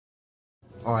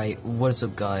Alright, what's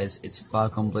up guys, it's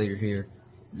Falcon Blader here,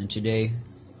 and today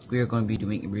we are going to be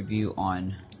doing a review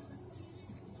on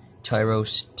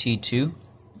Tyros T2,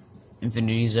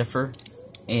 Infinity Zephyr,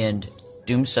 and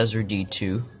Doomscizor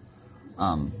D2.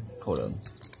 Hold on.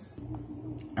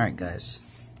 Alright guys,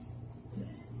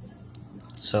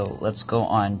 so let's go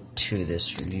on to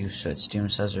this review. So it's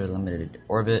Doomscizor Limited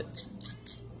Orbit,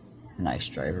 nice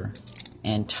driver,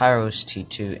 and Tyros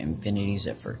T2 Infinity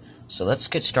Zephyr. So let's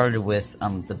get started with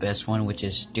the best one, which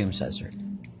is Doomscizor.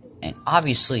 And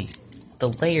obviously, the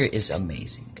layer is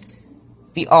amazing.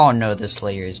 We all know this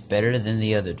layer is better than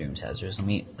the other Doomscizors. Let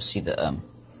me see the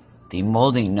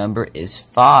molding number is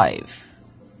 5.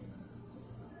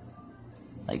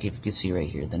 Like if you can see right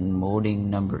here, the molding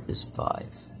number is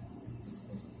 5.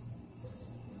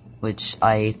 Which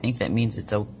I think that means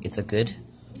it's a good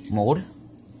mold.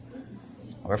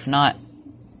 Or if not,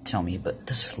 tell me, but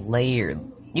this layer,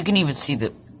 you can even see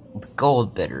the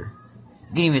gold better.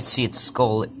 You can even see its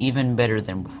skull even better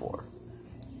than before.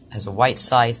 Has a white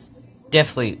scythe.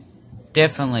 Definitely a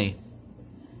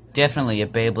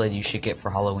Beyblade you should get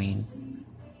for Halloween.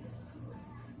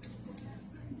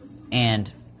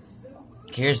 And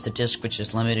here's the disc, which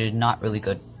is limited, not really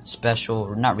good, special,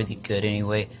 or not really good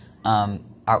anyway.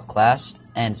 Outclassed,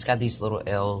 and it's got these little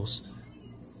L's,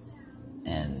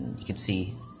 and you can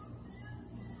see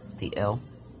the L.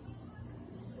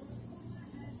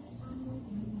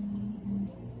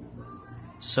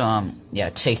 So, yeah,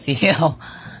 take the L.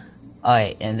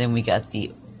 Alright, and then we got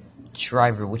the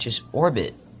driver, which is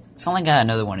Orbit. I only got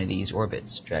another one of these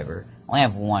Orbits driver. I only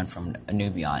have one from a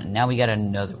Nubion, and now we got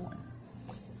another one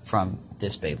from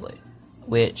this Beyblade,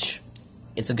 which,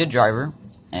 it's a good driver,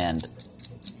 and,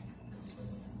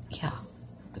 yeah,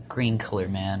 the green color,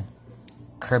 man.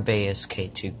 Kerbeus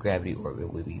K2 Gravity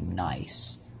Orbit would be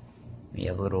nice. We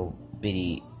have a little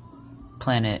bitty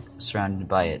planet surrounded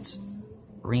by its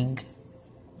ring,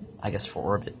 I guess for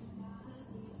orbit.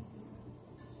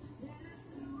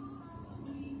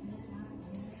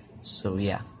 So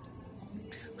yeah,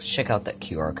 let's check out that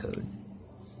QR code.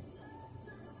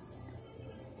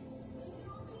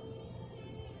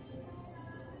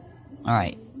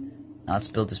 Alright, now let's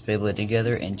build this Beyblade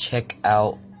together and check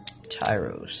out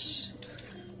Tyros.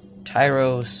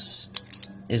 Tyros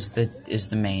is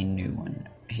the main new one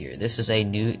here. This is a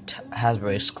new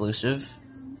HASBRO exclusive.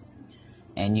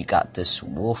 And you got this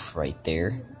wolf right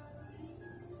there.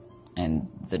 And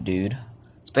the dude.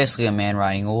 It's basically a man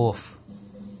riding a wolf.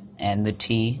 And the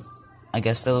T. I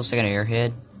guess that looks like an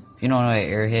airhead. If you don't know what an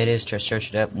airhead is, try to search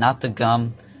it up. Not the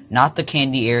gum. Not the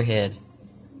candy airhead.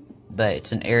 But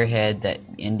it's an airhead that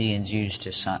Indians use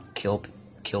to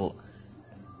kill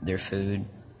their food.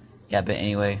 Yeah, but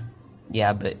anyway.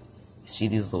 Yeah, but you see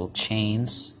these little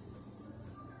chains.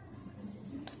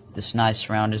 This nice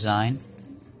round design.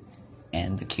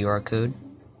 And the QR code.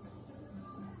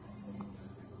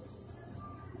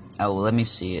 Oh, let me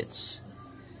see.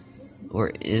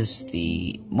 Where is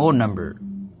the mold number?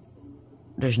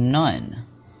 There's none,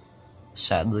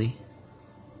 sadly.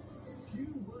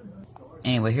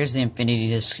 Anyway, here's the Infinity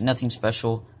disc. Nothing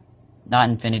special. Not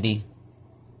Infinity.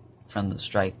 From the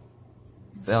Strike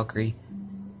Valkyrie.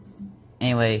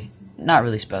 Anyway, not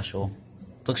really special.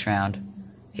 Looks round.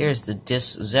 Here's the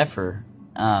disc Zephyr.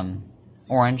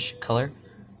 Orange color.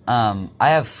 I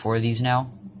have 4 of these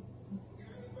now.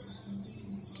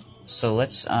 So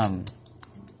let's, oh,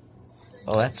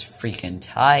 that's freaking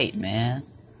tight, man.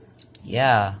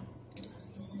 Yeah.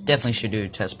 Definitely should do a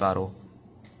test battle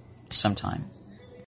sometime.